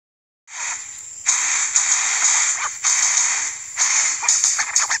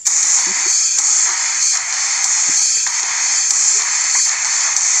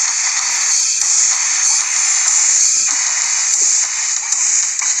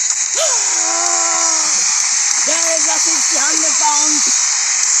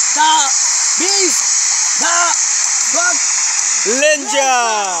Brock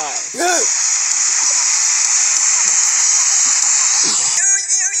Lesnar.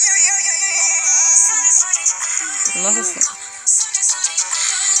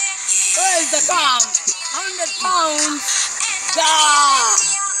 Where is the calm? 100 pounds.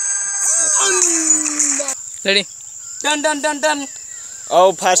 Ready? Dun dun dun dun.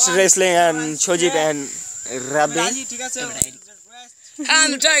 Oh, past wrestling and Chojip and Rabbi.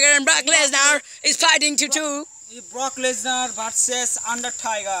 And Tiger and Brock Lesnar is fighting to two. Brock Lesnar versus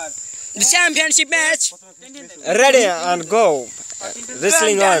Undertaker. The championship match. Ready and go.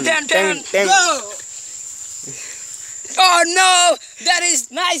 Wrestling on. Ten. Go. Oh no! That is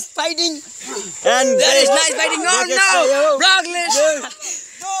nice fighting. And That is nice fighting. Oh no! Brock Lesnar.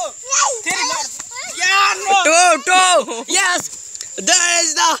 Two. Yes. There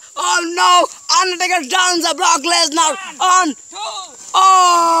is the. Oh no! Undertaker downs the Brock Lesnar on.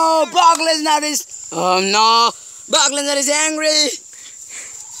 Oh, Brock Lesnar is. Oh no! Brock Lesnar is angry.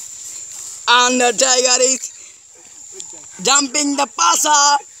 Undertaker is jumping the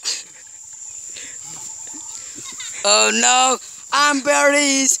pasa. Oh no! Umpire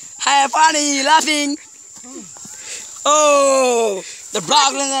is funny, laughing. Oh, the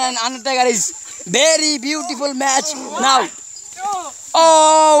Brock Lesnar and Undertaker is very beautiful match now.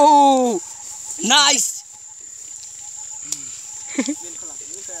 Oh, nice.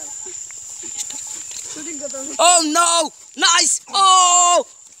 Oh no, nice. Oh,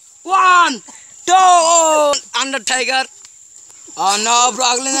 1, 2, Undertaker. Oh no,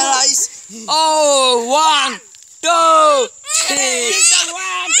 Brock Lesnar is. Oh, 1, 2, 3.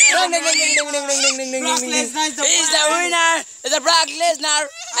 Ding, ding, ding, ding, ding, ding, ding, ding, ding, ding, ding. He's the winner. The Brock Lesnar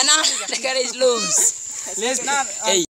and Undertaker is lose. Lesnar. Hey.